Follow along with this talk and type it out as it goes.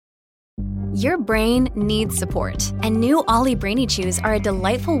Your brain needs support, and new Ollie Brainy Chews are a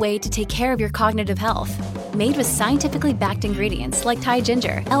delightful way to take care of your cognitive health. Made with scientifically backed ingredients like Thai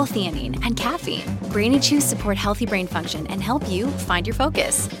ginger, L-theanine, and caffeine, Brainy Chews support healthy brain function and help you find your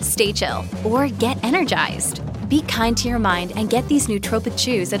focus, stay chill, or get energized. Be kind to your mind and get these nootropic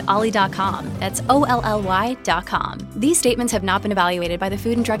chews at ollie.com. That's OLLY.com. These statements have not been evaluated by the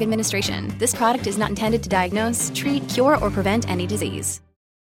Food and Drug Administration. This product is not intended to diagnose, treat, cure, or prevent any disease.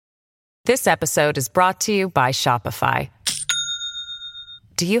 This episode is brought to you by Shopify.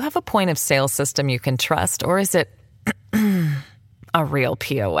 Do you have a point of sale system you can trust, or is it a real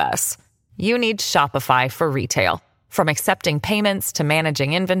POS? You need Shopify for retail. From accepting payments to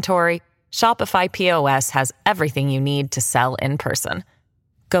managing inventory, Shopify POS has everything you need to sell in person.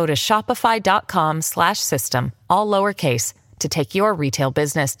 Go to shopify.com/system, all lowercase, to take your retail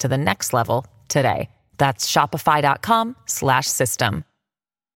business to the next level today. That's shopify.com/system.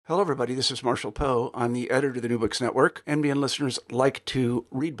 Hello, everybody. This is Marshall Poe. I'm the editor of the New Books Network. NBN listeners like to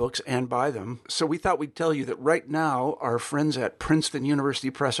read books and buy them. So we thought we'd tell you that right now, our friends at Princeton University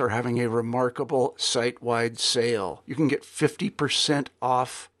Press are having a remarkable site-wide sale. You can get 50%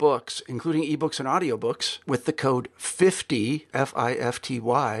 off books, including ebooks and audiobooks, with the code 50,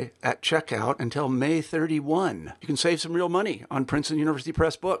 F-I-F-T-Y, at checkout until May 31. You can save some real money on Princeton University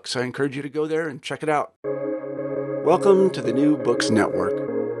Press books. I encourage you to go there and check it out. Welcome to the New Books Network.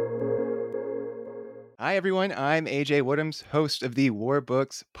 Hi, everyone. I'm AJ Woodhams, host of the War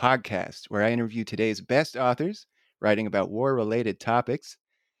Books podcast, where I interview today's best authors writing about war-related topics.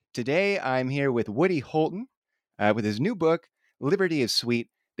 Today, I'm here with Woody Holton with his new book, Liberty is Sweet,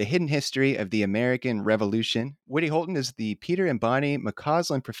 The Hidden History of the American Revolution. Woody Holton is the Peter and Bonnie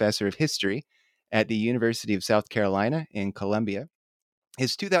McCausland Professor of History at the University of South Carolina in Columbia.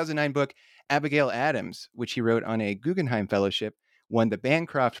 His 2009 book, Abigail Adams, which he wrote on a Guggenheim Fellowship, won the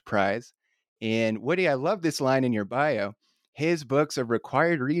Bancroft Prize. And Woody, I love this line in your bio. His books are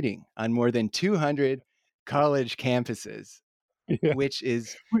required reading on more than 200 college campuses, which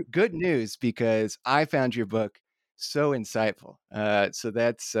is good news because I found your book so insightful. So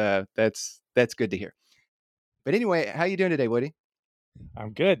that's good to hear. But anyway, how you doing today, Woody?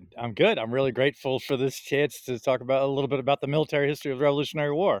 I'm good. I'm really grateful for this chance to talk about a little bit about the military history of the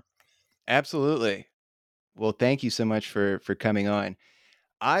Revolutionary War. Absolutely. Well, thank you so much for coming on.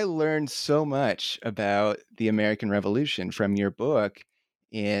 I learned so much about the American Revolution from your book.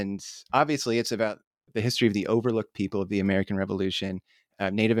 And obviously, it's about the history of the overlooked people of the American Revolution,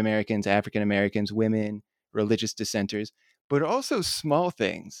 Native Americans, African Americans, women, religious dissenters, but also small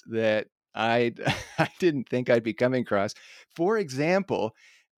things that I didn't think I'd be coming across. For example,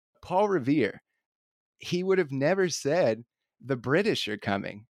 Paul Revere, he would have never said the British are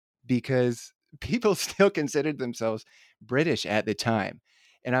coming because people still considered themselves British at the time.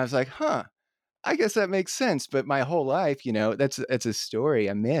 And I was like, I guess that makes sense. But my whole life, that's a story,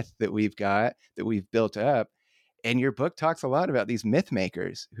 a myth that we've got, that we've built up. And your book talks a lot about these myth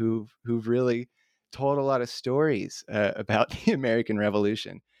makers who've really told a lot of stories about the American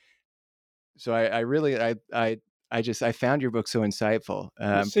Revolution. So I found your book so insightful.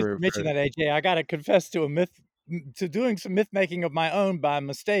 Since you mentioned that, AJ, I got to confess to doing some myth making of my own by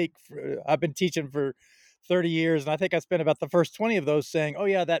mistake. I've been teaching for 30 years, and I think I spent about the first 20 of those saying, oh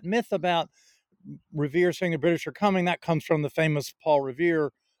yeah, that myth about Revere saying the British are coming, that comes from the famous Paul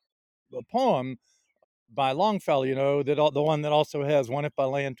Revere poem by Longfellow, the one that also has one if by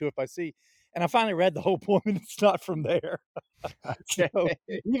land, two if by sea. And I finally read the whole poem, and it's not from there. So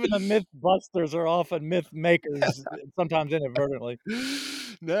even the myth busters are often myth makers, sometimes inadvertently.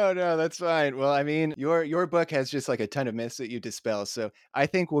 No, that's fine. Well, I mean, your book has just like a ton of myths that you dispel. So I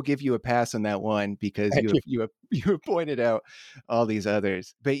think we'll give you a pass on that one because you have pointed out all these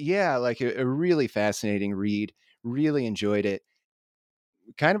others. But yeah, like a really fascinating read. Really enjoyed it.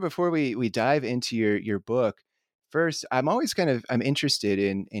 Kind of before we dive into your book, first, I'm interested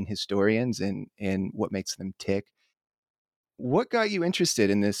in historians and what makes them tick. What got you interested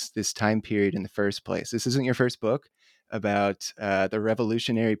in this time period in the first place? This isn't your first book about the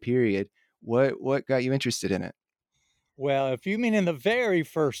Revolutionary period. What got you interested in it? Well, if you mean in the very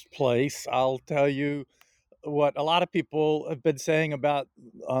first place, I'll tell you what a lot of people have been saying about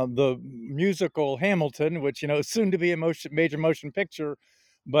the musical Hamilton, which is soon to be a major motion picture,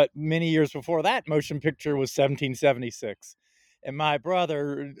 but many years before that motion picture was 1776. And my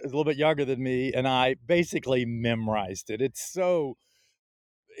brother is a little bit younger than me, and I basically memorized it. It's so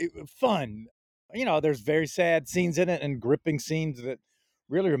fun. There's very sad scenes in it and gripping scenes that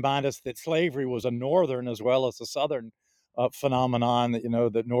really remind us that slavery was a northern as well as a southern phenomenon,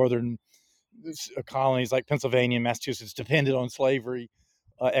 that northern colonies like Pennsylvania and Massachusetts depended on slavery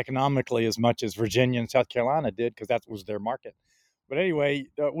economically as much as Virginia and South Carolina did, because that was their market. But anyway,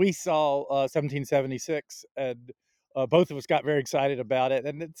 we saw 1776, and both of us got very excited about it.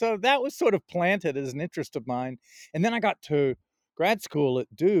 And so that was sort of planted as an interest of mine. And then I got to grad school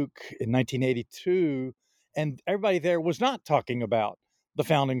at Duke in 1982, and everybody there was not talking about the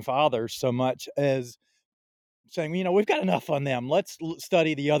founding fathers so much as saying, we've got enough on them. Let's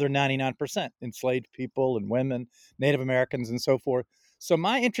study the other 99%, enslaved people and women, Native Americans, and so forth. So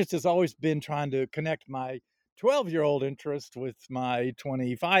my interest has always been trying to connect my 12-year-old interest with my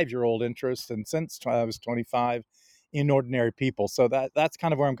 25-year-old interest, and since I was 25, in ordinary people. So that's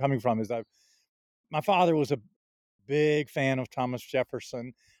kind of where I'm coming from. My father was a big fan of Thomas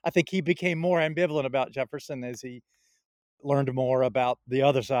Jefferson. I think he became more ambivalent about Jefferson as he learned more about the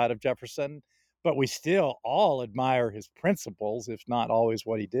other side of Jefferson, but we still all admire his principles, if not always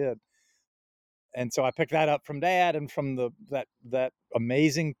what he did. And so I picked that up from Dad and from that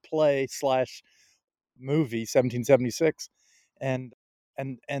amazing play slash movie 1776, and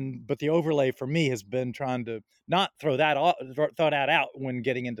but the overlay for me has been trying to not throw that out when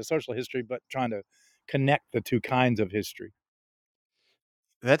getting into social history, but trying to connect the two kinds of history.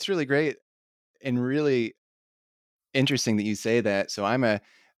 That's really great and really interesting that you say that. So I'm a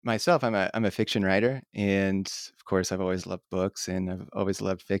fiction writer, and of course I've always loved books and I've always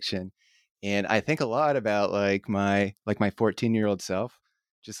loved fiction. And I think a lot about my 14-year-old self,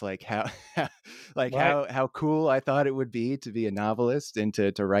 just like how Right. how cool I thought it would be a novelist and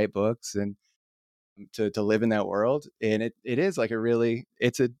to write books and to live in that world. And it is like a really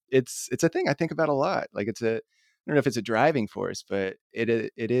it's a thing I think about a lot. Like I don't know if it's a driving force, but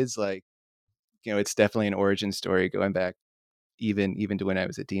it is like, it's definitely an origin story going back even to when I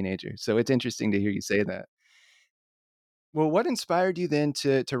was a teenager. So it's interesting to hear you say that. Well, what inspired you then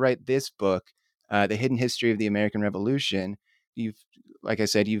to write this book, The Hidden History of the American Revolution? You've, like I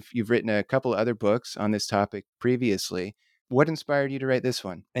said, you've written a couple other books on this topic previously. What inspired you to write this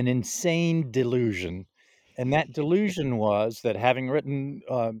one? An insane delusion. And that delusion was that, having written,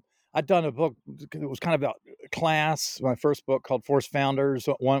 I'd done a book that was kind of about class, my first book called Forced Founders.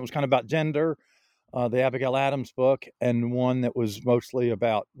 One was kind of about gender, the Abigail Adams book, and one that was mostly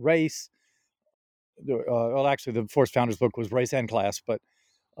about race. Well, actually, the Forced Founders book was race and class, but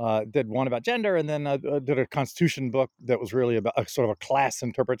did one about gender, and then did a Constitution book that was really about a sort of a class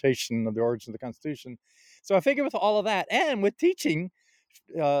interpretation of the origins of the Constitution. So I figured, with all of that, and with teaching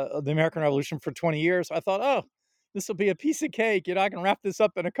the American Revolution for 20 years, I thought, oh, this will be a piece of cake. I can wrap this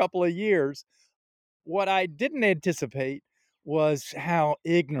up in a couple of years. What I didn't anticipate was how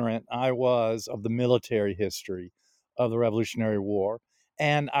ignorant I was of the military history of the Revolutionary War.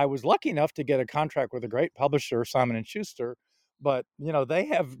 And I was lucky enough to get a contract with a great publisher, Simon and Schuster. But, they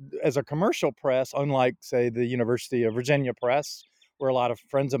have, as a commercial press, unlike, say, the University of Virginia Press, where a lot of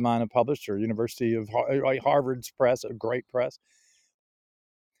friends of mine have published, or University of Harvard's press, a great press,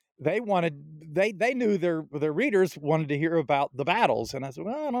 they knew their readers wanted to hear about the battles. And I said,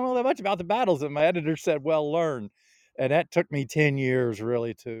 well, I don't know that much about the battles. And my editor said, well, learn. And that took me 10 years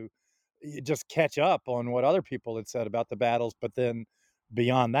really to just catch up on what other people had said about the battles, but then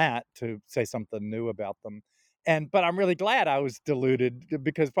beyond that, to say something new about them. But I'm really glad I was deluded,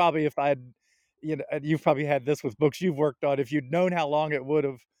 because probably if I'd, you've probably had this with books you've worked on, if you'd known how long it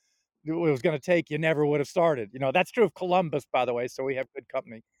was going to take, you never would have started. That's true of Columbus, by the way. So we have good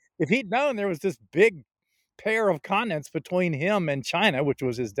company. If he'd known there was this big pair of continents between him and China, which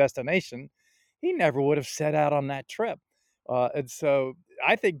was his destination, he never would have set out on that trip. And so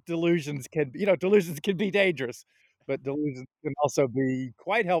I think delusions can be dangerous, but delusions can also be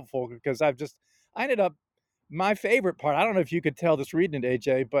quite helpful, because I ended up, my favorite part, I don't know if you could tell this reading it,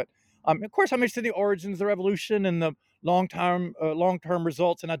 AJ, but of course, I'm interested in the origins of the revolution and the long-term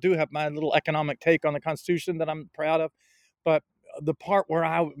results, and I do have my little economic take on the Constitution that I'm proud of. But the part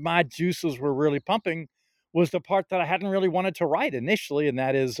where my juices were really pumping was the part that I hadn't really wanted to write initially, and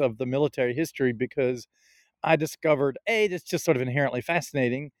that is of the military history, because I discovered, A, it's just sort of inherently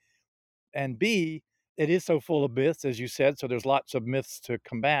fascinating, and B, it is so full of myths, as you said, so there's lots of myths to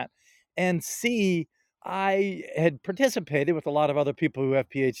combat, and C, I had participated with a lot of other people who have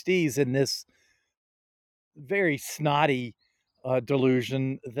PhDs in this very snotty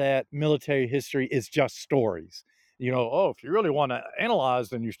delusion that military history is just stories. Oh, if you really want to analyze,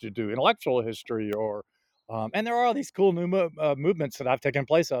 then you should do intellectual history, or and there are all these cool new movements that I've taken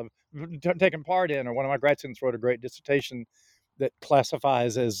part in. Or one of my grad students wrote a great dissertation that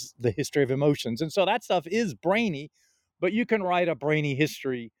classifies as the history of emotions, and so that stuff is brainy. But you can write a brainy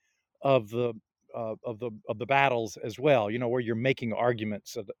history of the battles as well. Where you're making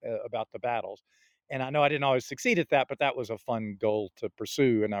arguments about the battles. And I know I didn't always succeed at that, but that was a fun goal to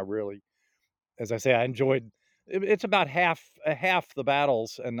pursue. And I really, as I say, I enjoyed. It's about half the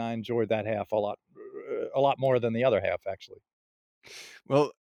battles, and I enjoyed that half a lot more than the other half, actually.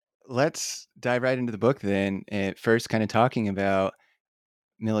 Well, let's dive right into the book then. And first, kind of talking about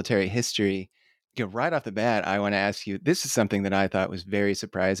military history. Right off the bat, I want to ask you, this is something that I thought was very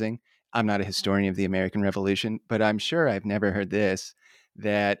surprising. I'm not a historian of the American Revolution, but I'm sure I've never heard this,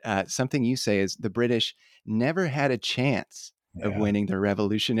 that something you say is the British never had a chance of Yeah. winning the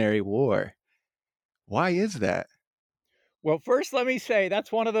Revolutionary War. Why is that? Well, first, let me say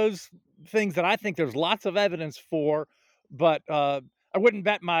that's one of those things that I think there's lots of evidence for, but I wouldn't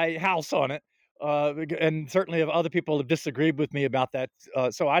bet my house on it. And certainly, if other people have disagreed with me about that,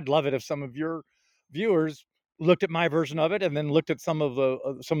 so I'd love it if some of your viewers looked at my version of it and then looked at some of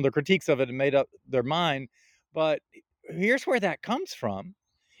the critiques of it and made up their mind. But here's where that comes from.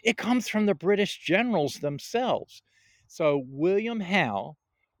 It comes from the British generals themselves. So William Howe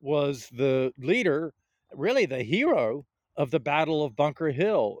was the leader, really the hero of the Battle of Bunker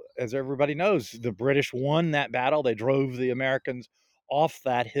Hill. As everybody knows, the British won that battle. They drove the Americans off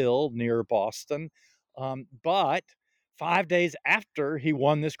that hill near Boston. But 5 days after he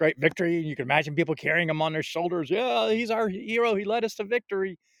won this great victory, you can imagine people carrying him on their shoulders. Yeah, he's our hero. He led us to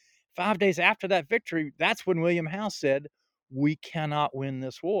victory. 5 days after that victory, that's when William Howe said, "We cannot win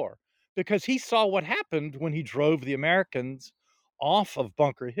this war." Because he saw what happened when he drove the Americans off of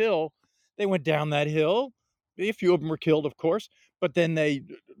Bunker Hill. They went down that hill. A few of them were killed, of course, but then they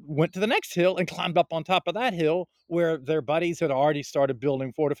went to the next hill and climbed up on top of that hill where their buddies had already started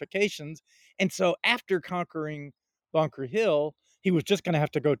building fortifications. And so after conquering Bunker Hill, he was just going to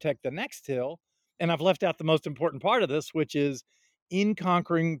have to go take the next hill. And I've left out the most important part of this, which is in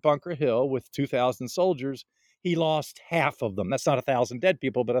conquering Bunker Hill with 2,000 soldiers, he lost half of them. That's not 1,000 dead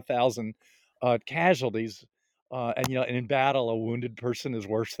people, but 1,000 casualties. And and in battle, a wounded person is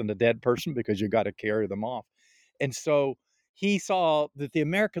worse than a dead person because you got to carry them off. And so he saw that the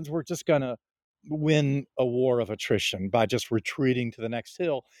Americans were just going to win a war of attrition by just retreating to the next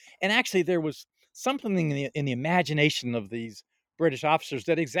hill. And actually, there was something in the imagination of these British officers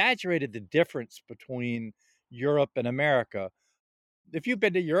that exaggerated the difference between Europe and America. If you've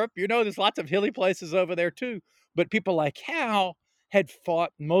been to Europe, you know there's lots of hilly places over there too. But people like Howe had done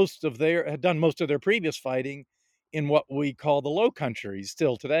most of their previous fighting in what we call the Low Countries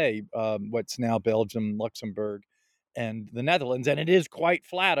still today, what's now Belgium, Luxembourg, and the Netherlands. And it is quite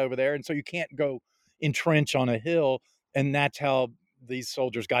flat over there, and so you can't go entrench on a hill. And that's how these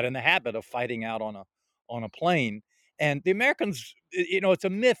soldiers got in the habit of fighting out on a plain. And the Americans, it's a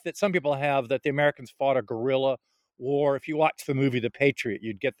myth that some people have that the Americans fought a guerrilla war. If you watch the movie The Patriot,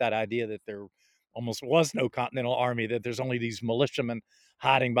 you'd get that idea that there almost was no Continental Army, that there's only these militiamen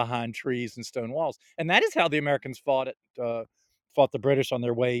hiding behind trees and stone walls. And that is how the Americans fought the British on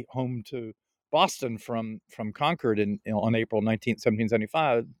their way home to Boston from Concord on April 19th,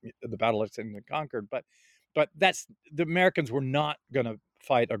 1775, the Battle of Concord. But that's the Americans were not going to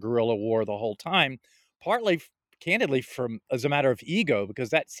fight a guerrilla war the whole time, partly candidly from as a matter of ego, because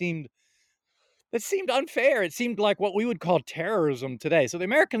that seemed unfair. It seemed like what we would call terrorism today. So the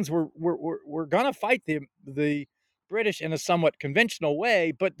Americans were going to fight the British in a somewhat conventional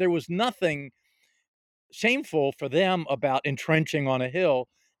way, but there was nothing shameful for them about entrenching on a hill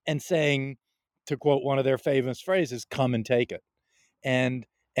and saying, to quote one of their famous phrases, "Come and take it." And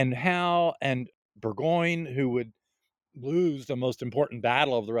Howe and Burgoyne, who would lose the most important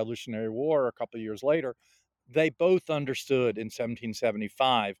battle of the Revolutionary War a couple of years later, they both understood in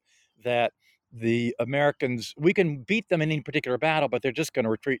 1775 that the Americans, we can beat them in any particular battle, but they're just going to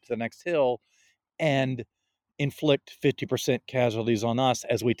retreat to the next hill and inflict 50% casualties on us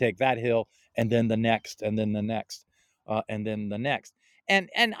as we take that hill and then the next and then the next and then the next. And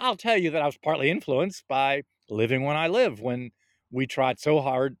I'll tell you that I was partly influenced by living when I live, when we tried so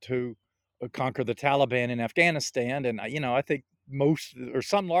hard to conquer the Taliban in Afghanistan. And, I think most or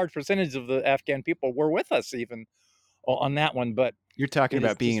some large percentage of the Afghan people were with us even on that one. But You're talking it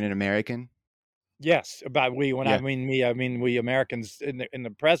is about being just, an American? yes, about we, when I Yeah. mean me, I mean we Americans in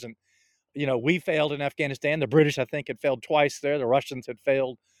the present. We failed in Afghanistan. The British, I think, had failed twice there. The Russians had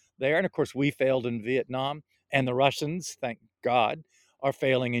failed there. And of course, we failed in Vietnam. And the Russians, thank God, are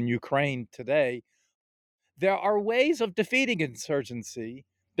failing in Ukraine today. There are ways of defeating insurgency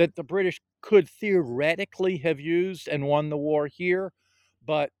that the British could theoretically have used and won the war here,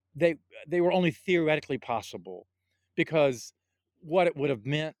 but they were only theoretically possible, because what it would have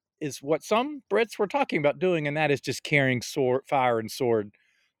meant is what some Brits were talking about doing, and that is just carrying fire and sword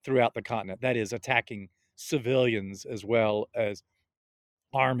throughout the continent. That is attacking civilians as well as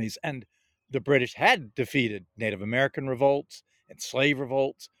armies. And the British had defeated Native American revolts and slave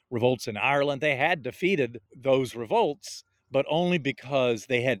revolts, revolts in Ireland. They had defeated those revolts, but only because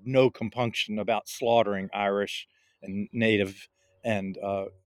they had no compunction about slaughtering Irish and Native and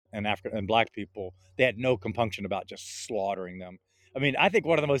African and Black people. They had no compunction about just slaughtering them. I mean, I think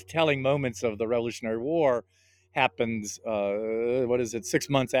one of the most telling moments of the Revolutionary War happens. What is it? 6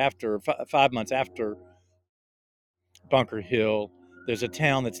 months after, 5 months after Bunker Hill. There's a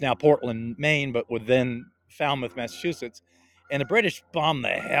town that's now Portland, Maine, but within Falmouth, Massachusetts. And the British bombed the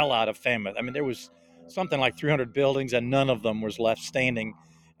hell out of Falmouth. I mean, there was something like 300 buildings, and none of them was left standing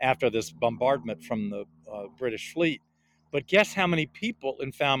after this bombardment from the British fleet. But guess how many people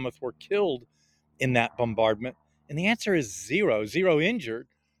in Falmouth were killed in that bombardment? And the answer is zero, zero injured,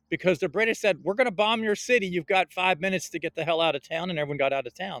 because the British said, we're going to bomb your city. You've got 5 minutes to get the hell out of town. And everyone got out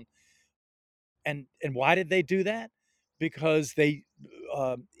of town. And why did they do that? Because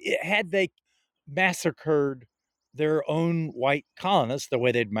had they massacred their own white colonists the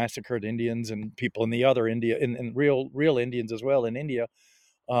way they'd massacred Indians and people in the other India, and real Indians as well in India,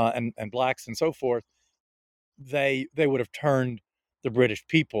 and blacks and so forth, they would have turned the British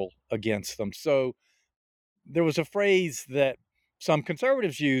people against them. So there was a phrase that some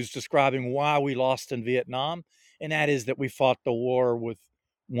conservatives use describing why we lost in Vietnam, and that is that we fought the war with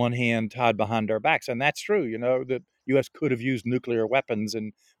one hand tied behind our backs. And that's true. You know, the U.S. could have used nuclear weapons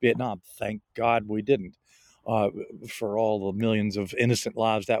in Vietnam. Thank God we didn't, for all the millions of innocent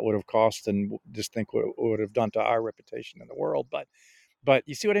lives that would have cost, and just think what it would have done to our reputation in the world. But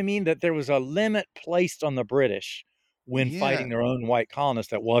you see what I mean? That there was a limit placed on the British when Yeah. fighting their own white colonists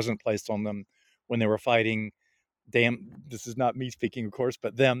that wasn't placed on them when they were fighting this is not me speaking, of course,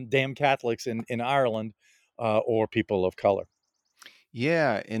 but damn Catholics in Ireland, or people of color.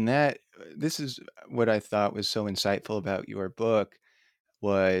 Yeah, and this is what I thought was so insightful about your book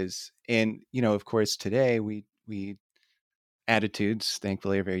was, and of course, today we attitudes,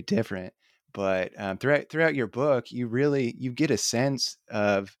 thankfully, are very different. But throughout your book, you get a sense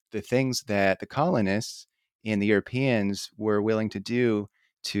of the things that the colonists and the Europeans were willing to do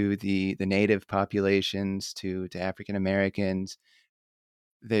to the native populations, to African Americans.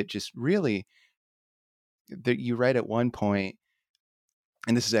 That just really, that you write at one point,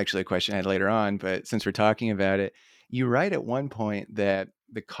 and this is actually a question I had later on, but since we're talking about it, you write at one point that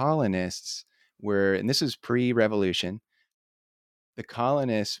the colonists were, and this is pre-revolution, the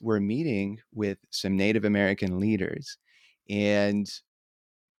colonists were meeting with some Native American leaders. And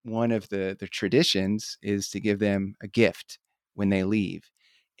one of the traditions is to give them a gift when they leave.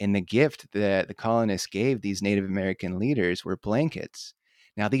 And the gift that the colonists gave these Native American leaders were blankets.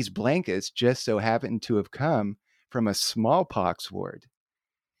 Now, these blankets just so happened to have come from a smallpox ward.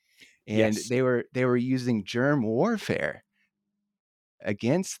 And Yes. they were using germ warfare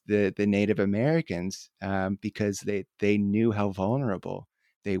against the Native Americans, because they knew how vulnerable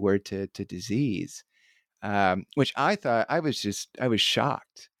they were to disease, which I thought I was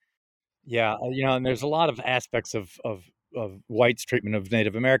shocked. Yeah, and there's a lot of aspects of whites' treatment of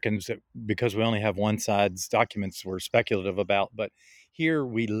Native Americans that, because we only have one side's documents, we're speculative about. But here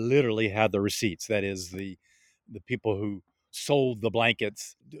we literally have the receipts. That is, the people who sold the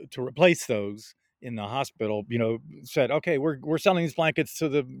blankets to replace those in the hospital. Said, okay, we're selling these blankets to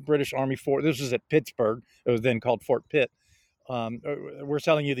the British Army Fort. This was at Pittsburgh. It was then called Fort Pitt. We're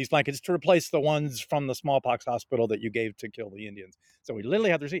selling you these blankets to replace the ones from the smallpox hospital that you gave to kill the Indians. So we literally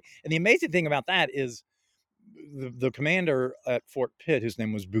have the receipt. And the amazing thing about that is the commander at Fort Pitt, whose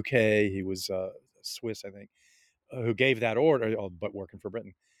name was Bouquet, he was Swiss, I think, who gave that order, but working for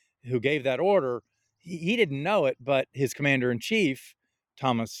Britain, who gave that order. He didn't know it, but his commander in chief,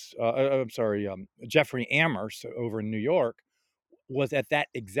 Jeffrey Amherst over in New York, was at that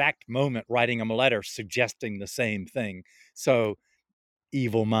exact moment writing him a letter suggesting the same thing. So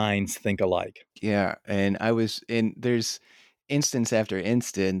evil minds think alike. Yeah, and I was in there's instance after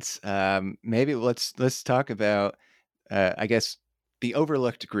instance. Maybe let's talk about, I guess, the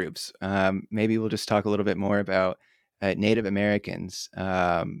overlooked groups. Maybe we'll just talk a little bit more about Native Americans.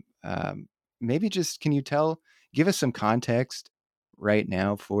 Maybe just can you give us some context right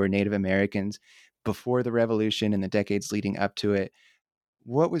now for Native Americans before the revolution and the decades leading up to it?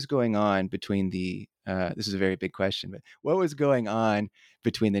 What was going on between this is a very big question, but what was going on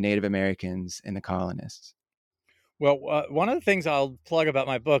between the Native Americans and the colonists? Well, one of the things I'll plug about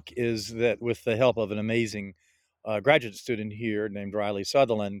my book is that with the help of an amazing graduate student here named Riley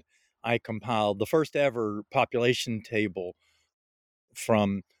Sutherland, I compiled the first ever population table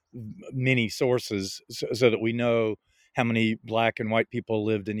from many sources, so that we know how many black and white people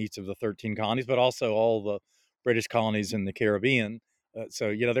lived in each of the 13 colonies, but also all the British colonies in the Caribbean.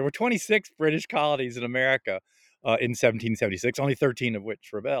 There were 26 British colonies in America in 1776, only 13 of which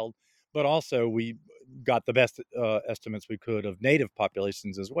rebelled. But also we got the best estimates we could of native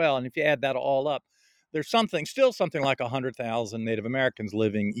populations as well. And if you add that all up, there's still something like 100,000 Native Americans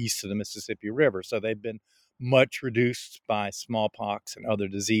living east of the Mississippi River. So they've been much reduced by smallpox and other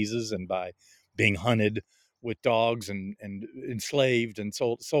diseases and by being hunted with dogs and enslaved and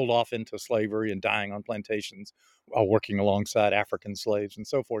sold off into slavery and dying on plantations while working alongside African slaves and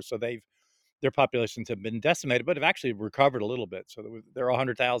so forth. So their populations have been decimated, but have actually recovered a little bit. So there are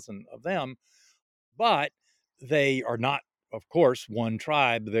 100,000 of them, but they are not, of course, one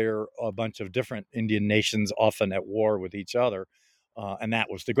tribe. They're a bunch of different Indian nations, often at war with each other. And that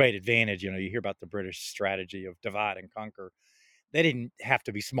was the great advantage. You hear about the British strategy of divide and conquer. They didn't have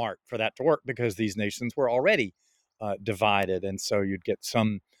to be smart for that to work because these nations were already divided. And so you'd get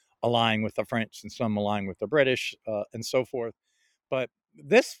some allying with the French and some allying with the British and so forth. But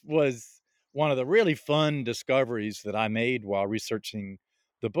this was one of the really fun discoveries that I made while researching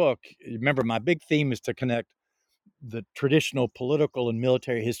the book. Remember, my big theme is to connect the traditional political and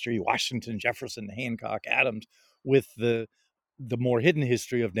military history, Washington, Jefferson, Hancock, Adams, with the more hidden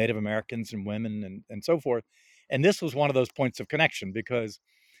history of Native Americans and women and so forth. And this was one of those points of connection because,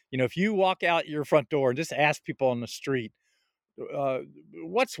 if you walk out your front door and just ask people on the street,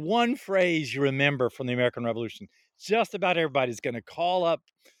 what's one phrase you remember from the American Revolution? Just about everybody's going to call up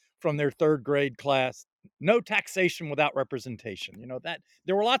from their third grade class, no taxation without representation. That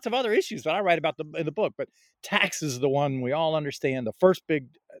there were lots of other issues that I write about in the book, but tax is the one we all understand. The first big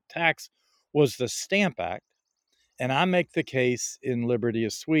tax was the Stamp Act. And I make the case in Liberty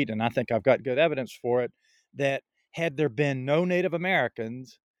is Sweet, and I think I've got good evidence for it, that had there been no Native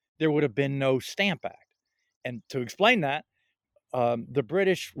Americans, there would have been no Stamp Act. And to explain that, the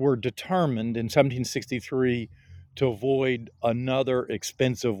British were determined in 1763 to avoid another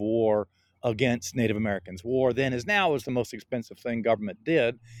expensive war against Native Americans. War then as now was the most expensive thing government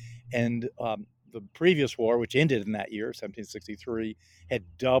did. And the previous war, which ended in that year, 1763, had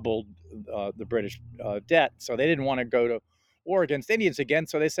doubled the British debt. So they didn't want to go to war against Indians again.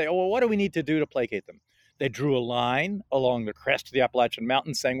 So they say, oh, well, what do we need to do to placate them? They drew a line along the crest of the Appalachian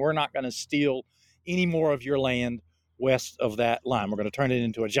Mountains saying, we're not going to steal any more of your land west of that line. We're going to turn it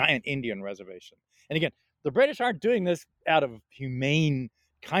into a giant Indian reservation. And again, the British aren't doing this out of humane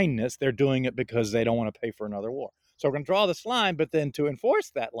kindness. They're doing it because they don't want to pay for another war. So we're going to draw this line, but then to enforce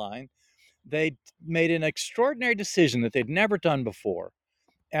that line, they made an extraordinary decision that they'd never done before.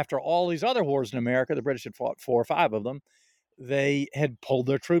 After all these other wars in America, the British had fought 4 or 5 of them, they had pulled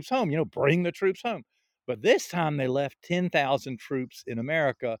their troops home, bring the troops home. But this time they left 10,000 troops in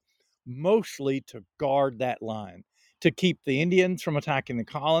America, mostly to guard that line, to keep the Indians from attacking the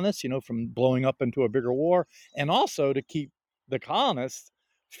colonists, from blowing up into a bigger war, and also to keep the colonists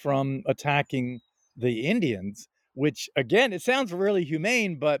from attacking the Indians, which, again, it sounds really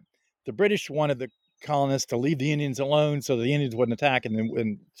humane, but the British wanted the colonists to leave the Indians alone so the Indians wouldn't attack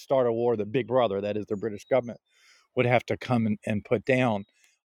and start a war that Big Brother, that is the British government, would have to come and put down.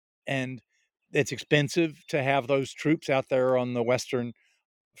 And it's expensive to have those troops out there on the western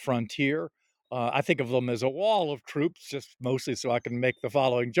frontier. I think of them as a wall of troops, just mostly so I can make the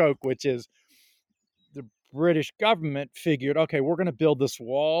following joke, which is the British government figured, okay, we're going to build this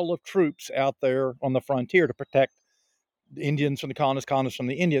wall of troops out there on the frontier to protect the Indians from the colonists from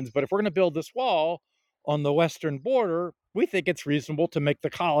the Indians. But if we're going to build this wall on the western border, we think it's reasonable to make the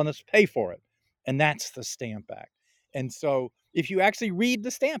colonists pay for it. And that's the Stamp Act. And so if you actually read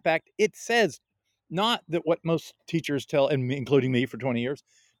the Stamp Act, it says not that what most teachers tell, and including me for 20 years,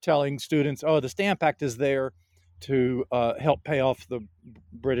 telling students, oh, the Stamp Act is there to help pay off the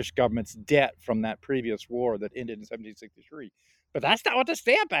British government's debt from that previous war that ended in 1763. But that's not what the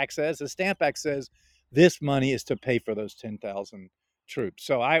Stamp Act says. The Stamp Act says this money is to pay for those 10,000 troops.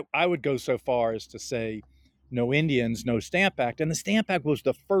 So I would go so far as to say no Indians, no Stamp Act. And the Stamp Act was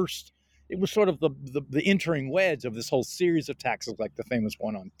the first, it was sort of the entering wedge of this whole series of taxes, like the famous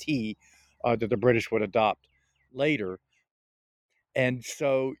one on tea that the British would adopt later. And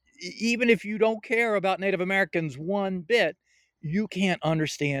so even if you don't care about Native Americans one bit, you can't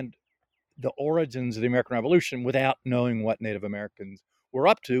understand the origins of the American Revolution without knowing what Native Americans were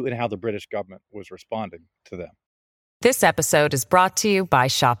up to and how the British government was responding to them. This episode is brought to you by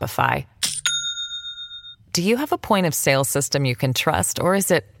Shopify. Do you have a point of sale system you can trust, or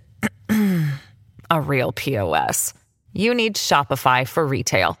is it a real POS? You need Shopify for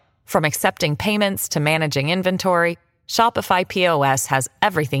retail. From accepting payments to managing inventory, Shopify POS has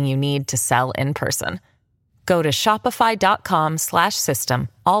everything you need to sell in person. Go to shopify.com/system,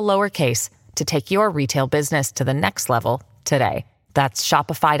 all lowercase, to take your retail business to the next level today. That's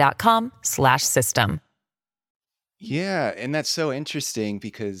shopify.com/system. Yeah, and that's so interesting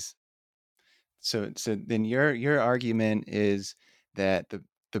because so then your argument is that the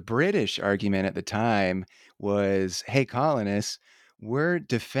British argument at the time was, hey, colonists, we're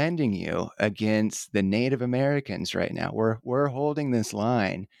defending you against the Native Americans right now. We're holding this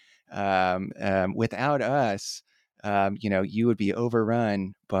line. Without us, you would be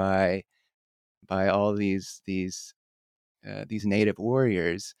overrun by all these native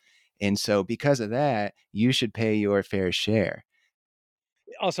warriors, and so because of that, you should pay your fair share.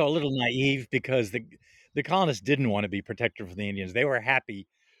 Also a little naive because the colonists didn't want to be protected from the Indians. They were happy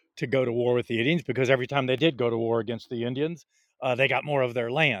to go to war with the Indians because every time they did go to war against the Indians, they got more of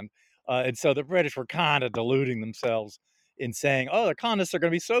their land. And so the British were kind of deluding themselves in saying, oh, the colonists are going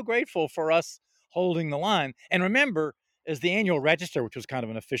to be so grateful for us holding the line. And remember, as the Annual Register, which was kind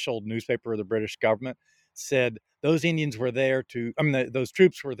of an official newspaper of the British government, said, those Indians were there to, those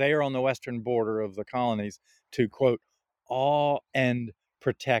troops were there on the western border of the colonies to, quote, awe and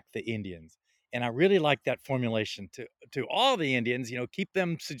protect the Indians. And I really like that formulation to all the Indians, keep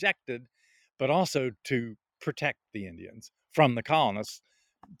them subjected, but also to protect the Indians from the colonists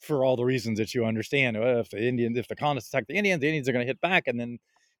for all the reasons that you understand. If the colonists attack the Indians are going to hit back, and then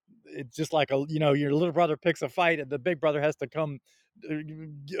it's just like your little brother picks a fight, and the big brother has to come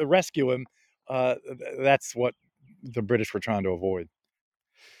rescue him. That's what the British were trying to avoid.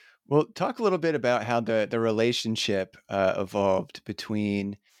 Well, talk a little bit about how the relationship evolved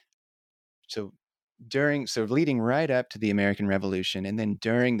between so leading right up to the American Revolution and then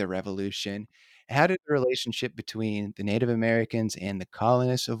during the Revolution. How did the relationship between the Native Americans and the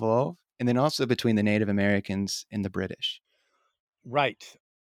colonists evolve, and then also between the Native Americans and the British? Right.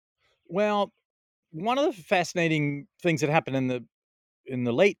 Well, one of the fascinating things that happened in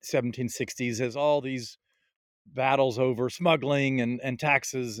the late 1760s is all these battles over smuggling and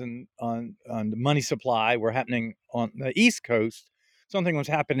taxes and on the money supply were happening on the East Coast. Something was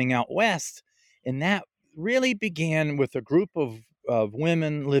happening out west, and that really began with a group of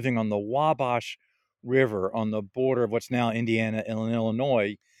women living on the Wabash River on the border of what's now Indiana and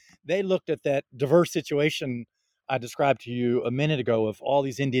Illinois. They looked at that diverse situation I described to you a minute ago of all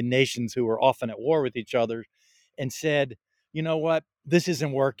these Indian nations who were often at war with each other and said, you know what, this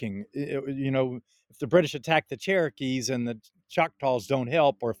isn't working. If the British attack the Cherokees and the Choctaws don't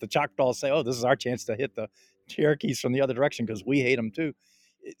help, or if the Choctaws say, oh, this is our chance to hit the Cherokees from the other direction because we hate them too.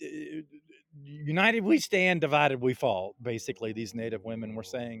 United we stand, divided we fall. Basically, these Native women were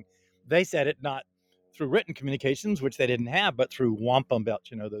saying, they said it not through written communications, which they didn't have, but through wampum belts,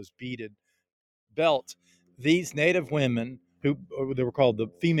 those beaded belts. These Native women, who they were called the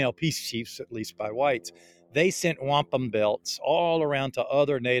female peace chiefs, at least by whites, they sent wampum belts all around to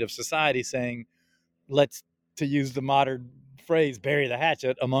other Native societies saying, let's, to use the modern phrase, bury the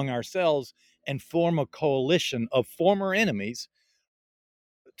hatchet among ourselves and form a coalition of former enemies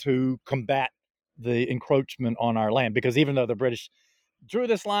to combat the encroachment on our land. Because even though the British drew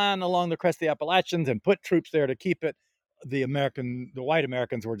this line along the crest of the Appalachians and put troops there to keep it, the white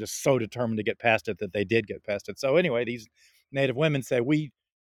Americans were just so determined to get past it that they did get past it. So anyway, these Native women say, we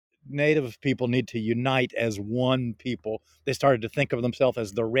Native people need to unite as one people. They started to think of themselves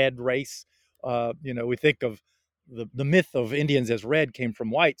as the red race. We think of the myth of Indians as red came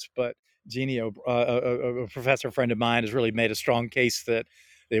from whites, but Jeannie, a professor friend of mine, has really made a strong case that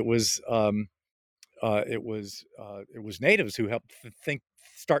it was natives who helped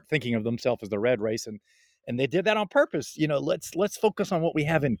start thinking of themselves as the red race, and they did that on purpose. Let's focus on what we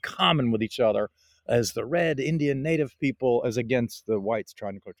have in common with each other as the red Indian native people, as against the whites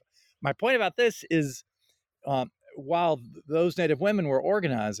trying to control. My point about this is, while those Native women were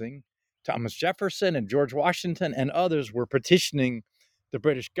organizing, Thomas Jefferson and George Washington and others were petitioning the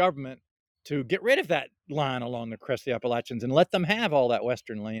British government to get rid of that line along the crest of the Appalachians and let them have all that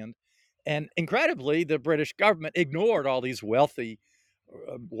western land. And incredibly, the British government ignored all these wealthy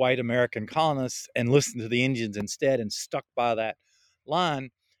white American colonists and listened to the Indians instead and stuck by that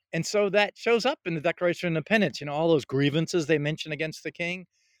line. And so that shows up in the Declaration of Independence. All those grievances they mention against the king.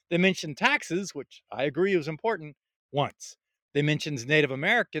 They mention taxes, which I agree was important, once. They mentions Native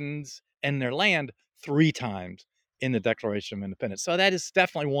Americans and their land 3 times in the Declaration of Independence. So that is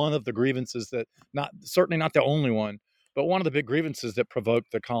definitely one of the grievances that, certainly not the only one, but one of the big grievances that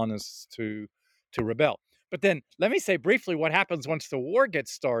provoked the colonists to rebel. But then let me say briefly what happens once the war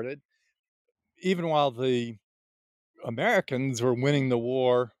gets started. Even while the Americans were winning the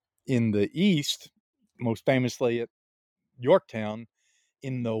war in the East, most famously at Yorktown,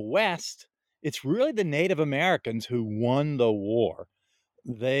 in the West, it's really the Native Americans who won the war.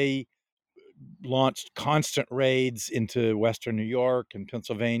 They launched constant raids into Western New York and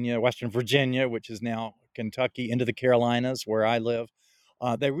Pennsylvania, Western Virginia, which is now Kentucky, into the Carolinas, where I live.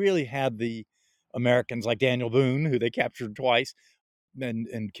 They really had the Americans, like Daniel Boone, who they captured twice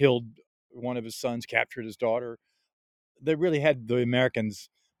and killed one of his sons, captured his daughter. They really had the Americans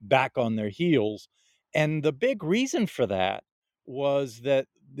back on their heels. And the big reason for that was that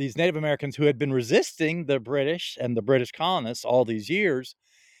these Native Americans who had been resisting the British and the British colonists all these years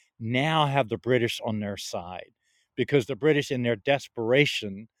now have the British on their side, because the British, in their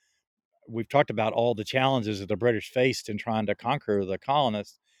desperation, we've talked about all the challenges that the British faced in trying to conquer the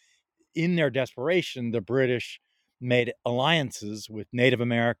colonists. In their desperation, the British made alliances with Native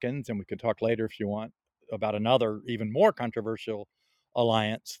Americans, and we could talk later if you want about another even more controversial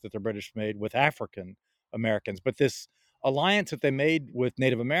alliance that the British made with African Americans. But this alliance that they made with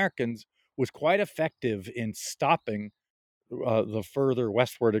Native Americans was quite effective in stopping the further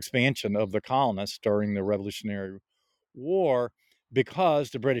westward expansion of the colonists during the Revolutionary War,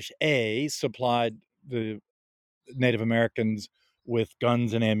 because the British supplied the Native Americans with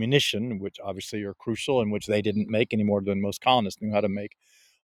guns and ammunition, which obviously are crucial, and which they didn't make any more than most colonists knew how to make.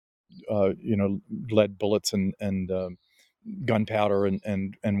 Lead bullets and gunpowder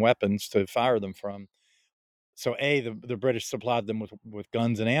and weapons to fire them from. So the British supplied them with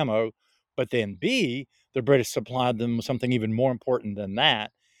guns and ammo, but then B, the British supplied them with something even more important than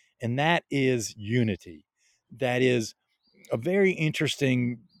that, and that is unity. That is a very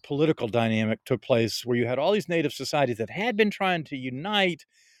interesting political dynamic took place where you had all these native societies that had been trying to unite,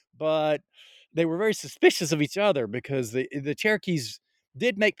 but they were very suspicious of each other, because the Cherokees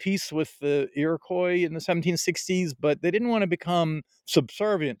did make peace with the Iroquois in the 1760s, but they didn't want to become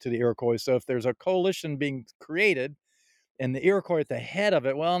subservient to the Iroquois. So if there's a coalition being created and the Iroquois at the head of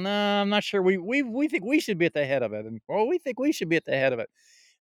it, well, no, I'm not sure. We think we should be at the head of it, and we think we should be at the head of it.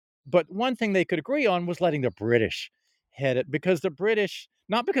 But one thing they could agree on was letting the British head it, because the British,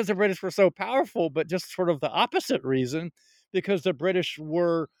 not because the British were so powerful, but just sort of the opposite reason, because the British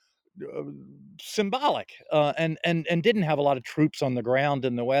were uh, symbolic, and didn't have a lot of troops on the ground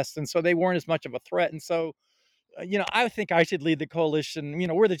in the West, and so they weren't as much of a threat. And so, I think I should lead the coalition.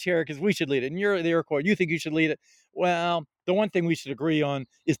 We're the Cherokees, we should lead it, and you're the Iroquois, you think you should lead it. Well, the one thing we should agree on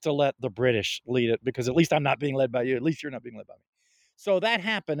is to let the British lead it, because at least I'm not being led by you. At least you're not being led by me. So that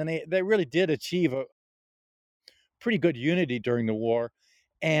happened, and they really did achieve a pretty good unity during the war.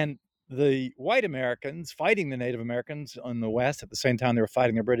 And the white Americans fighting the Native Americans in the West at the same time they were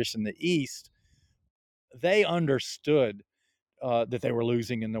fighting the British in the East, they understood that they were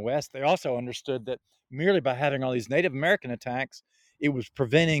losing in the West. They also understood that merely by having all these Native American attacks, it was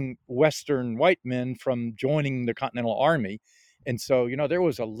preventing Western white men from joining the Continental Army. And so, there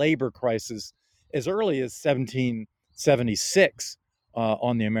was a labor crisis as early as 1776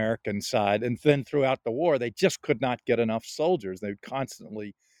 on the American side. And then throughout the war, they just could not get enough soldiers. They would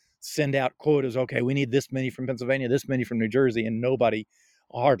constantly send out quotas. Okay, we need this many from Pennsylvania, this many from New Jersey, and nobody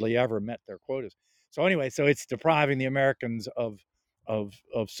hardly ever met their quotas. So anyway, so it's depriving the Americans of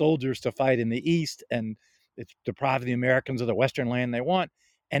soldiers to fight in the East, and it's depriving the Americans of the Western land they want,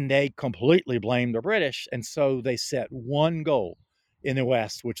 and they completely blame the British. And so they set one goal in the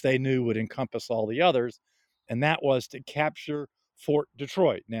West, which they knew would encompass all the others, and that was to capture Fort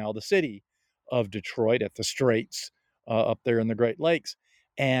Detroit, now the city of Detroit at the Straits up there in the Great Lakes.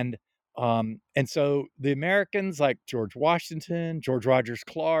 And so the Americans, like George Washington, George Rogers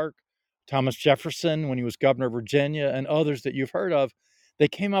Clark, Thomas Jefferson, when he was governor of Virginia, and others that you've heard of, they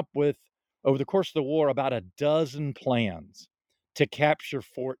came up with, over the course of the war, about a dozen plans to capture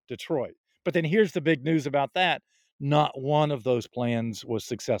Fort Detroit. But then here's the big news about that. Not one of those plans was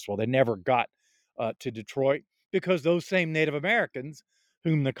successful. They never got to Detroit, because those same Native Americans,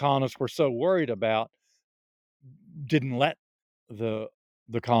 whom the colonists were so worried about, didn't let the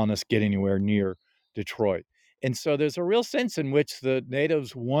colonists get anywhere near Detroit. And so there's a real sense in which the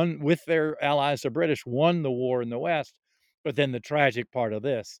natives won, with their allies, the British, won the war in the West. But then the tragic part of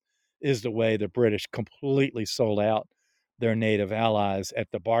this is the way the British completely sold out their native allies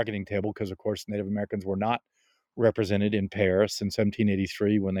at the bargaining table, because, of course, Native Americans were not represented in Paris in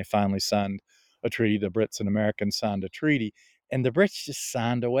 1783 when they finally signed a treaty. The Brits and Americans signed a treaty, and the Brits just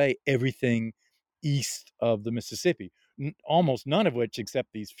signed away everything east of the Mississippi, almost none of which,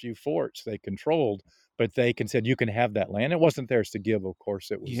 except these few forts, they controlled. But they said, you can have that land. It wasn't theirs to give, of course.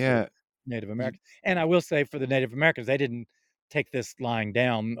 It was the Native Americans. And I will say, for the Native Americans, they didn't take this lying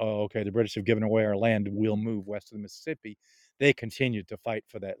down. Oh, okay, the British have given away our land, we'll move west of the Mississippi. They continued to fight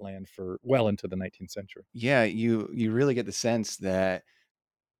for that land for well into the 19th century. Yeah, you really get the sense that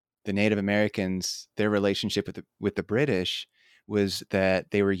the Native Americans, their relationship with the British was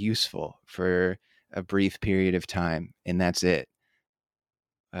that they were useful for a brief period of time, and that's it,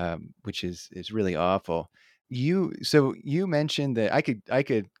 which is really awful. You mentioned that I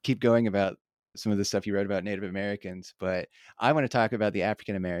could keep going about some of the stuff you wrote about Native Americans, but I want to talk about the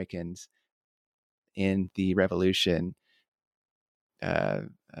African Americans in the Revolution,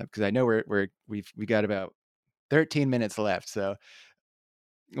 because I know we got about 13 minutes left. So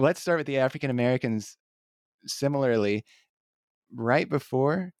let's start with the African Americans. Similarly, right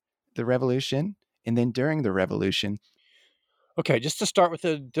before the Revolution and then during the Revolution. Okay, just to start with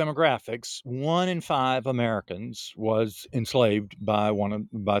the demographics, 1 in 5 Americans was enslaved by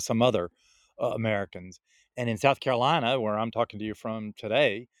some other Americans, and in South Carolina, where I'm talking to you from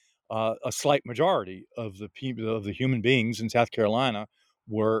today, a slight majority of the people of the human beings in South Carolina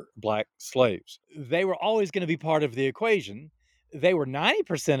were black slaves. They were always going to be part of the equation. They were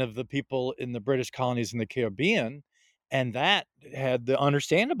 90% of the people in the British colonies in the Caribbean, and that had the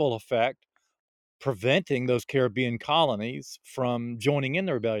understandable effect preventing those Caribbean colonies from joining in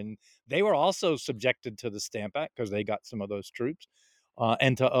the rebellion. They were also subjected to the Stamp Act because they got some of those troops,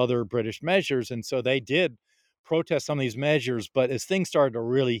 and to other British measures. And so they did protest some of these measures. But as things started to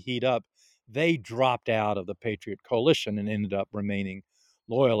really heat up, they dropped out of the Patriot Coalition and ended up remaining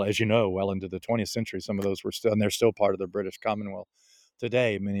loyal, as you know, well into the 20th century. Some of those were still, and they're still part of the British Commonwealth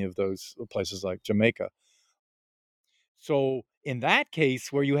today, many of those places like Jamaica. So in that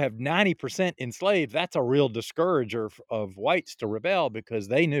case, where you have 90% enslaved, that's a real discourager of whites to rebel because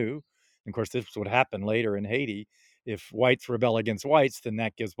they knew, and of course, this would happen later in Haiti. If whites rebel against whites, then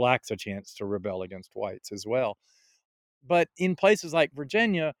that gives blacks a chance to rebel against whites as well. But in places like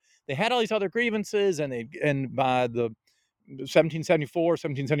Virginia, they had all these other grievances, and by the 1774,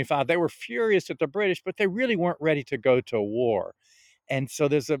 1775, they were furious at the British, but they really weren't ready to go to war. And so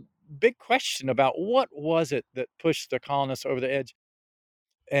there's a big question about what was it that pushed the colonists over the edge.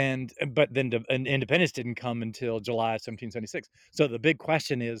 But then independence didn't come until July 1776. So the big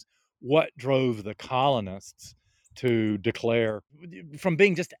question is, what drove the colonists to declare, from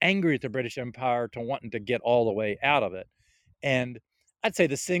being just angry at the British Empire to wanting to get all the way out of it? And I'd say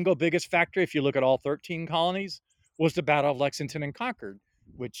the single biggest factor, if you look at all 13 colonies, was the Battle of Lexington and Concord,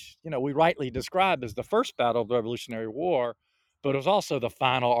 which, we rightly describe as the first battle of the Revolutionary War, but it was also the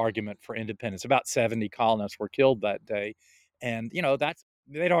final argument for independence. About 70 colonists were killed that day. And,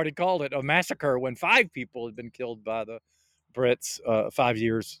 they'd already called it a massacre when 5 people had been killed by the Brits 5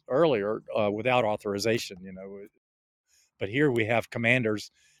 years earlier without authorization, But here we have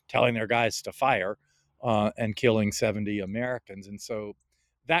commanders telling their guys to fire and killing 70 Americans. And so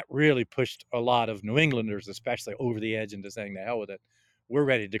that really pushed a lot of New Englanders, especially, over the edge into saying, the hell with it. We're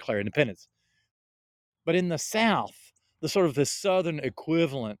ready to declare independence. But in the South, the Southern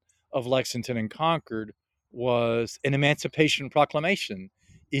equivalent of Lexington and Concord was an Emancipation Proclamation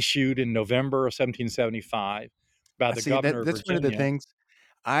issued in November of 1775 by the See, governor of that's one of the Virginia. things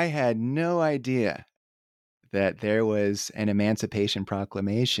I had no idea, that there was an Emancipation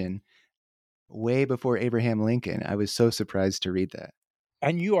Proclamation way before Abraham Lincoln. I was so surprised to read that.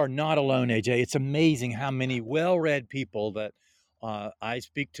 And you are not alone, AJ. It's amazing how many well-read people that I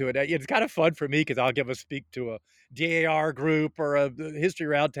speak to. It's kind of fun for me because I'll give a speak to a DAR group or a history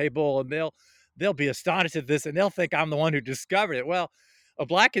roundtable, and they'll be astonished at this, and they'll think I'm the one who discovered it. Well, a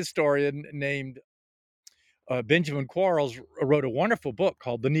black historian named Benjamin Quarles wrote a wonderful book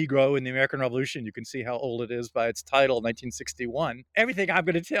called The Negro in the American Revolution. You can see how old it is by its title, 1961. Everything I'm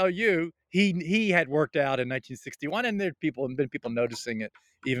going to tell you, he had worked out in 1961, and there'd been people noticing it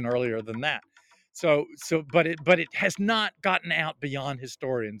even earlier than that. But it has not gotten out beyond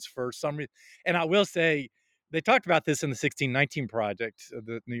historians for some reason. And I will say, they talked about this in the 1619 Project,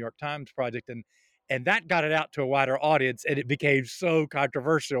 the New York Times project, and that got it out to a wider audience, and it became so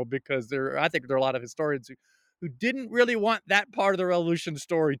controversial because I think there are a lot of historians who didn't really want that part of the revolution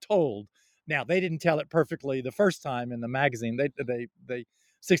story told. Now, they didn't tell it perfectly the first time in the magazine. They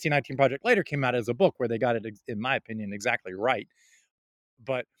 1619 Project later came out as a book where they got it, in my opinion, exactly right.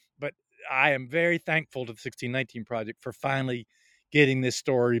 But I am very thankful to the 1619 Project for finally getting this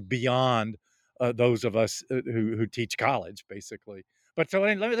story beyond those of us who teach college, basically. But so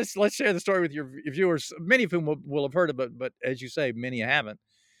let's share the story with your viewers, many of whom will have heard of it, but as you say, many haven't.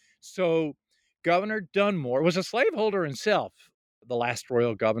 So Governor Dunmore was a slaveholder himself, the last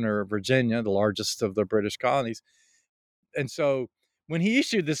royal governor of Virginia, the largest of the British colonies. And so when he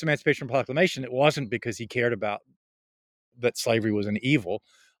issued this Emancipation Proclamation, it wasn't because he cared about that slavery was an evil.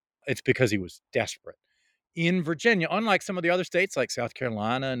 It's because he was desperate. In Virginia, unlike some of the other states like South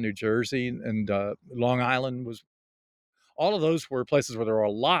Carolina and New Jersey and Long Island, all of those were places where there were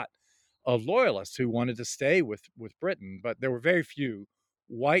a lot loyalists who wanted to stay with Britain, but there were very few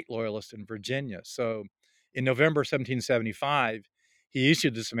white loyalists in Virginia. So in November 1775, he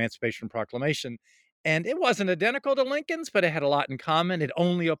issued this Emancipation Proclamation, and it wasn't identical to Lincoln's, but it had a lot in common. It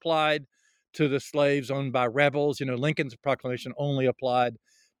only applied to the slaves owned by rebels. Lincoln's proclamation only applied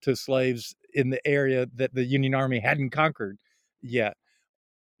to slaves in the area that the Union Army hadn't conquered yet.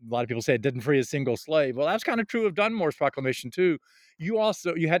 A lot of people say it didn't free a single slave. Well, that's kind of true of Dunmore's proclamation too. You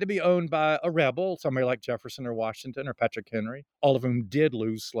had to be owned by a rebel, somebody like Jefferson or Washington or Patrick Henry, all of whom did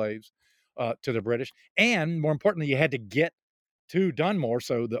lose slaves to the British. And more importantly, you had to get to Dunmore,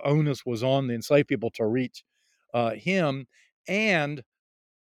 so the onus was on the enslaved people to reach him. And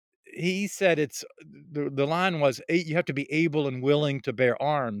he said the line was, you have to be able and willing to bear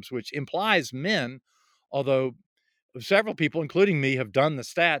arms, which implies men, although several people, including me, have done the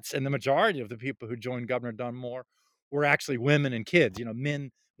stats, and the majority of the people who joined Governor Dunmore were actually women and kids.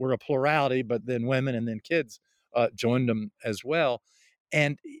 Men were a plurality, but then women and then kids joined them as well.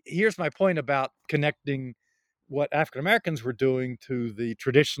 And here's my point about connecting what African Americans were doing to the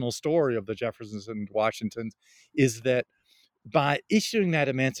traditional story of the Jeffersons and Washingtons, is that by issuing that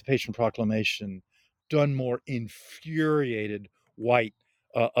Emancipation Proclamation, Dunmore infuriated white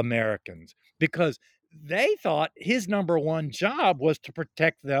Americans, because they thought his number one job was to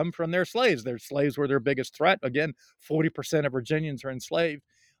protect them from their slaves. Their slaves were their biggest threat. Again, 40% of Virginians are enslaved,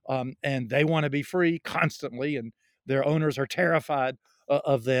 and they want to be free constantly, and their owners are terrified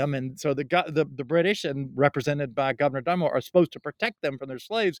of them. And so the British, and represented by Governor Dunmore, are supposed to protect them from their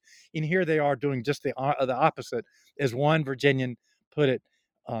slaves. And here they are doing just the opposite. As one Virginian put it,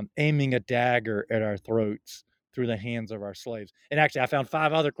 aiming a dagger at our throats through the hands of our slaves. And actually, I found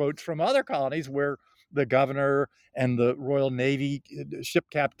 5 other quotes from other colonies where the governor and the Royal Navy ship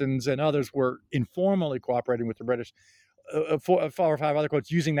captains and others were informally cooperating with the British. 4 or 5 other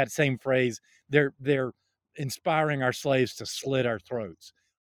quotes using that same phrase. They're inspiring our slaves to slit our throats.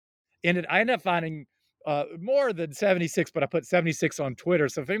 And I ended up finding more than 76, but I put 76 on Twitter.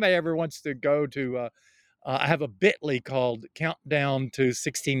 So if anybody ever wants to go to, I have a bit.ly called Countdown to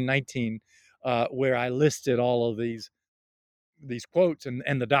 1619, where I listed all of these quotes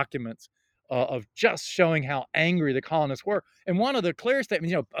and the documents of just showing how angry the colonists were. And one of the clear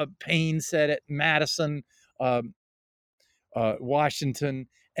statements, Paine said it, Madison, Washington,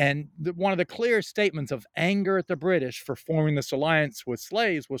 and one of the clear statements of anger at the British for forming this alliance with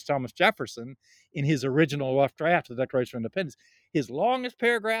slaves was Thomas Jefferson in his original rough draft of the Declaration of Independence. His longest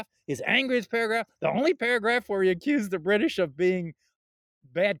paragraph, his angriest paragraph, the only paragraph where he accused the British of being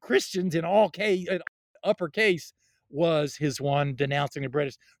bad Christians in uppercase, was his one denouncing the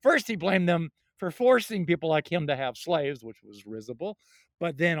British. First, he blamed them for forcing people like him to have slaves, which was risible,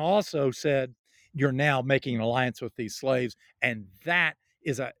 but then also said, you're now making an alliance with these slaves, and that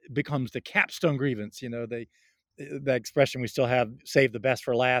becomes the capstone grievance. The expression we still have, save the best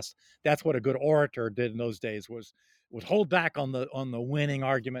for last. That's what a good orator did in those days, was hold back on the winning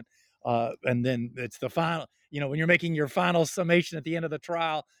argument, and then it's the final. When you're making your final summation at the end of the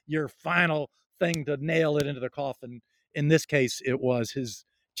trial, your final thing to nail it into the coffin. In this case, it was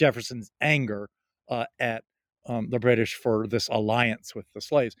Jefferson's anger at the British for this alliance with the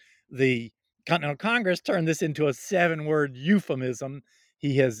slaves. The Continental Congress turned this into a 7-word euphemism.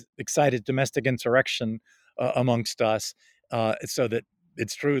 He has excited domestic insurrection amongst us, so that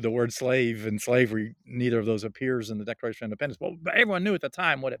it's true, the word slave and slavery, neither of those appears in the Declaration of Independence. Well, everyone knew at the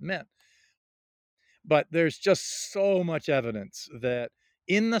time what it meant. But there's just so much evidence that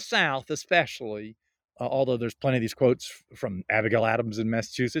in the South, especially, although there's plenty of these quotes from Abigail Adams in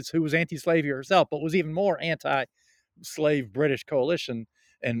Massachusetts, who was anti-slavery herself, but was even more anti-slave British coalition,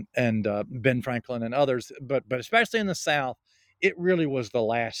 and Ben Franklin and others. But especially in the South, it really was the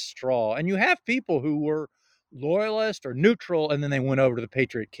last straw. And you have people who were loyalist or neutral, and then they went over to the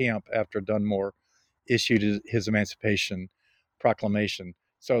Patriot camp after Dunmore issued his Emancipation Proclamation.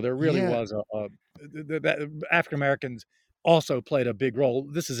 So there really was African Americans also played a big role.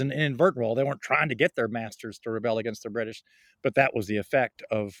 This is an inadvertent role. They weren't trying to get their masters to rebel against the British, but that was the effect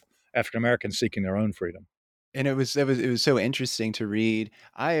of African Americans seeking their own freedom. And it was so interesting to read.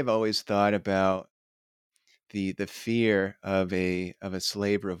 I have always thought about the fear of a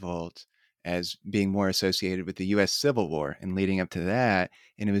slave revolt as being more associated with the U.S. Civil War and leading up to that.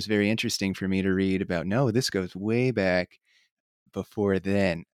 And it was very interesting for me to read about, no, this goes way back before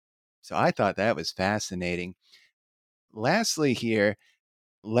then. So I thought that was fascinating. Lastly here,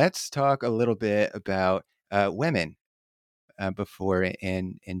 let's talk a little bit about women before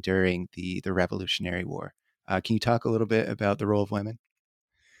and during the Revolutionary War. Can you talk a little bit about the role of women?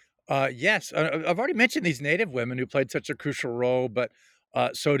 Yes, I've already mentioned these Native women who played such a crucial role, but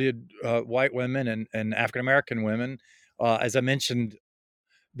So did white women and African American women. As I mentioned,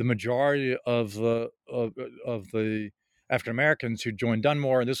 the majority of the African Americans who joined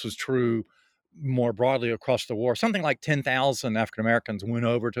Dunmore, and this was true more broadly across the war, something like 10,000 African Americans went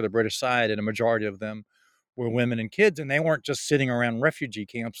over to the British side, and a majority of them were women and kids, and they weren't just sitting around refugee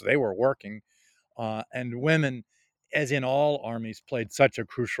camps; they were working. And women, as in all armies, played such a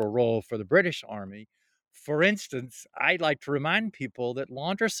crucial role for the British Army. For instance, I'd like to remind people that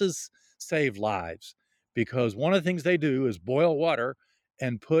laundresses save lives because one of the things they do is boil water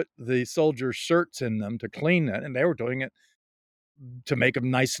and put the soldiers' shirts in them to clean it. And they were doing it to make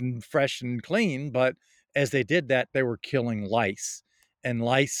them nice and fresh and clean. But as they did that, they were killing lice. And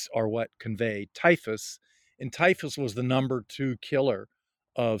lice are what convey typhus. And typhus was the number 2 killer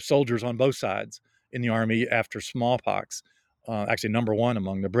of soldiers on both sides in the army after smallpox. Actually, number 1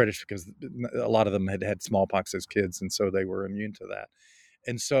 among the British because a lot of them had had smallpox as kids, and so they were immune to that.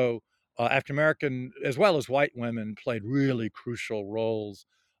 And so African American, as well as white women, played really crucial roles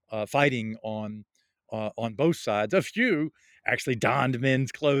fighting on both sides. A few actually donned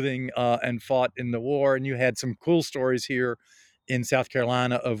men's clothing and fought in the war. And you had some cool stories here in South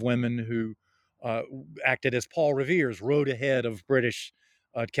Carolina of women who acted as Paul Revere's, rode ahead of British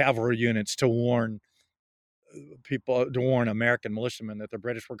cavalry units to warn people, to warn American militiamen that the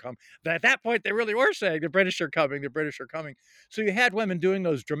British were coming. At that point, they really were saying the British are coming, the British are coming. So you had women doing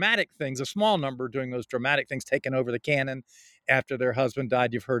those dramatic things, a small number doing those dramatic things, taking over the cannon after their husband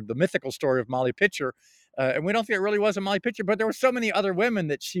died. You've heard the mythical story of Molly Pitcher. And we don't think it really was a Molly Pitcher, but there were so many other women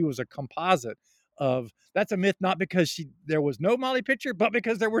that she was a composite of. That's a myth, not because there was no Molly Pitcher, but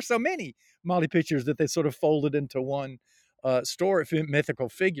because there were so many Molly Pitchers that they sort of folded into one story, mythical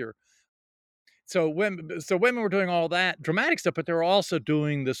figure. So women were doing all that dramatic stuff, but they were also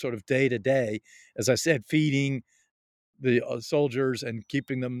doing the sort of day to day, as I said, feeding the soldiers and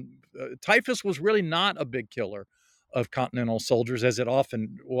keeping them. Typhus was really not a big killer of Continental soldiers, as it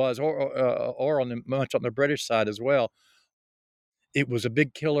often was, or much on the British side as well. It was a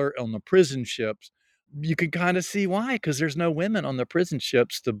big killer on the prison ships. You can kind of see why, because there's no women on the prison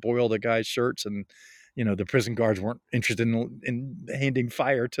ships to boil the guys' shirts, and the prison guards weren't interested in handing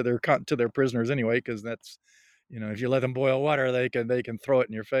fire to their prisoners anyway, because that's if you let them boil water, they can throw it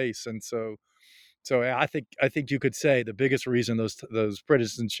in your face, and so I think you could say the biggest reason those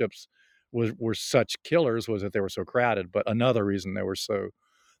prison ships were such killers was that they were so crowded, but another reason they were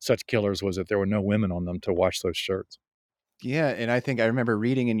such killers was that there were no women on them to wash those shirts. Yeah, and I think I remember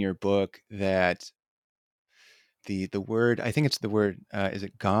reading in your book that the word, I think it's the word, is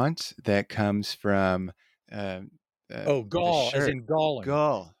it gaunt, that comes from uh, Oh, the gall, as shirt. in galling.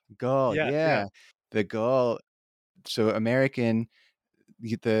 Gall, Yeah, yeah. yeah, the gall. So American,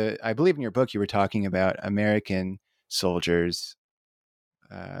 I believe in your book you were talking about American soldiers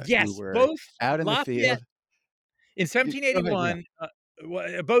who Yes, were both out in the Lafayette field. in Go ahead, yeah.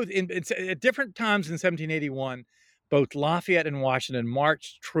 1781, both at different times in 1781, both Lafayette and Washington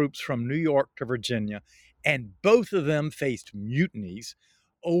marched troops from New York to Virginia, and both of them faced mutinies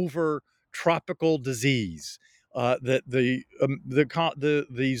over tropical disease. That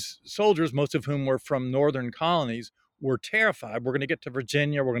these soldiers, most of whom were from northern colonies, were terrified. We're going to get to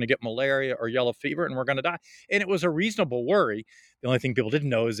Virginia, we're going to get malaria or yellow fever, and we're going to die. And it was a reasonable worry. The only thing people didn't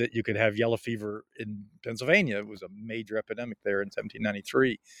know is that you could have yellow fever in Pennsylvania. It was a major epidemic there in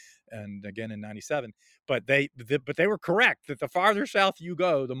 1793 and again in 97. But they were correct that the farther south you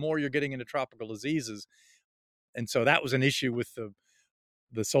go, the more you're getting into tropical diseases. And so that was an issue with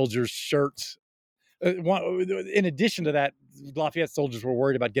the soldiers' shirts. In addition to that, Lafayette soldiers were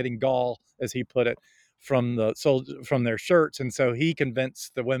worried about getting gall, as he put it, from their shirts, and so he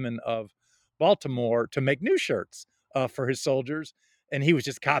convinced the women of Baltimore to make new shirts for his soldiers, and he was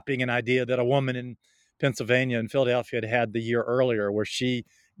just copying an idea that a woman in Pennsylvania and Philadelphia had had the year earlier, where she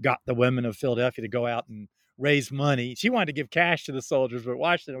got the women of Philadelphia to go out and raise money. She wanted to give cash to the soldiers, but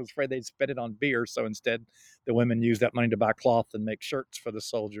Washington was afraid they'd spend it on beer, so instead the women used that money to buy cloth and make shirts for the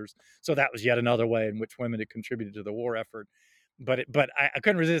soldiers. So that was yet another way in which women had contributed to the war effort. But I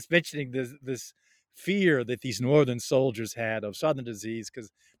couldn't resist mentioning this fear that these northern soldiers had of southern disease,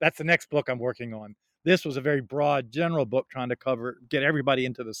 because that's the next book I'm working on. This was a very broad, general book trying to get everybody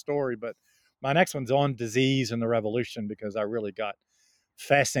into the story. But my next one's on disease and the revolution, because I really got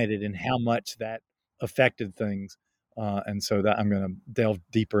fascinated in how much that affected things. And so that I'm going to delve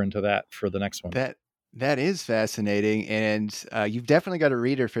deeper into that for the next one. That is fascinating, and you've definitely got a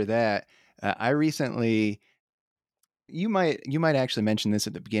reader for that. I recently, you might actually mention this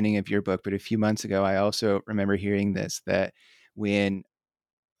at the beginning of your book, but a few months ago, I also remember hearing this, that when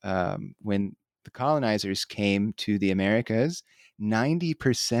the colonizers came to the Americas,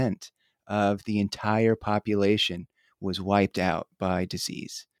 90% of the entire population was wiped out by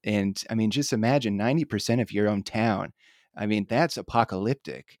disease. And I mean, just imagine 90% of your own town. I mean, that's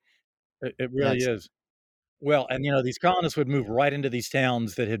apocalyptic. It really That's is. Well, and, these colonists would move right into these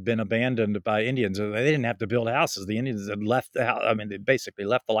towns that had been abandoned by Indians. They didn't have to build houses. The Indians had left the house. I mean, they basically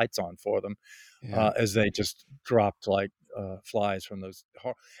left the lights on for them, yeah. as they just dropped like flies from those.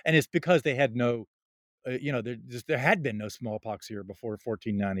 And it's because they had no, there had been no smallpox here before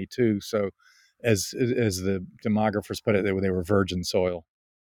 1492. So, as the demographers put it, they were virgin soil.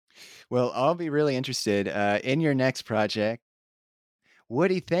 Well, I'll be really interested in your next project.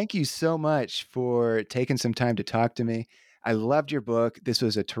 Woody, thank you so much for taking some time to talk to me. I loved your book. This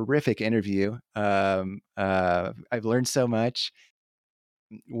was a terrific interview. I've learned so much.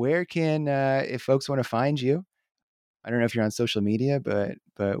 Where can, if folks want to find you? I don't know if you're on social media, but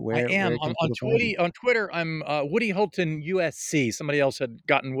I where am can on people find you? Twitter. I'm Woody Holton USC. Somebody else had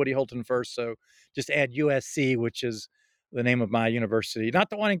gotten Woody Holton first, so just add USC, which is the name of my university. Not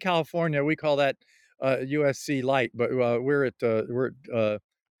the one in California. We call that USC Light, but we're at the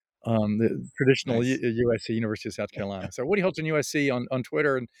traditional Nice. USC, University of South Carolina. So Woody Holton USC on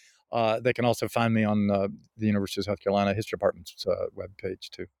Twitter, and they can also find me on the University of South Carolina History Department's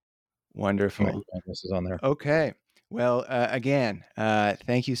webpage too. My Wonderful. email address is on there. Okay. Well, again,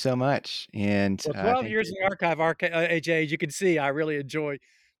 thank you so much. And Well, 12 thank years in the AJ, as you can see, I really enjoy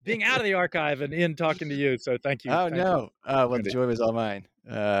being out of the archive and in talking to you. So thank you. Oh, Thank you. no. Well, the joy was all mine.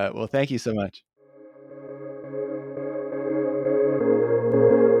 Well, thank you so much.